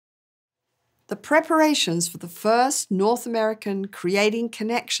The preparations for the first North American Creating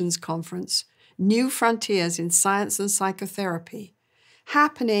Connections Conference, New Frontiers in Science and Psychotherapy,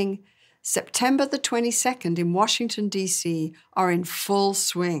 happening September the 22nd in Washington, D.C., are in full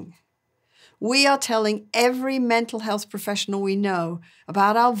swing. We are telling every mental health professional we know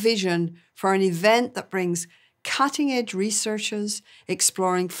about our vision for an event that brings cutting-edge researchers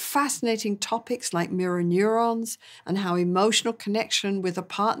exploring fascinating topics like mirror neurons and how emotional connection with a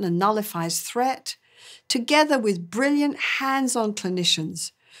partner nullifies threat, together with brilliant hands-on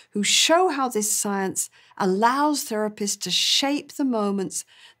clinicians who show how this science allows therapists to shape the moments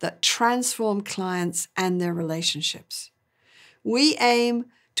that transform clients and their relationships. We aim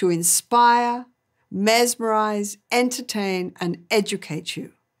to inspire, mesmerize, entertain, and educate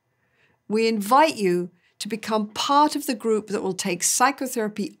you. We invite you to become part of the group that will take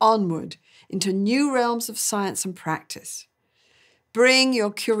psychotherapy onward into new realms of science and practice. Bring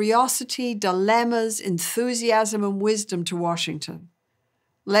your curiosity, dilemmas, enthusiasm, and wisdom to Washington.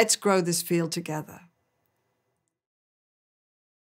 Let's grow this field together.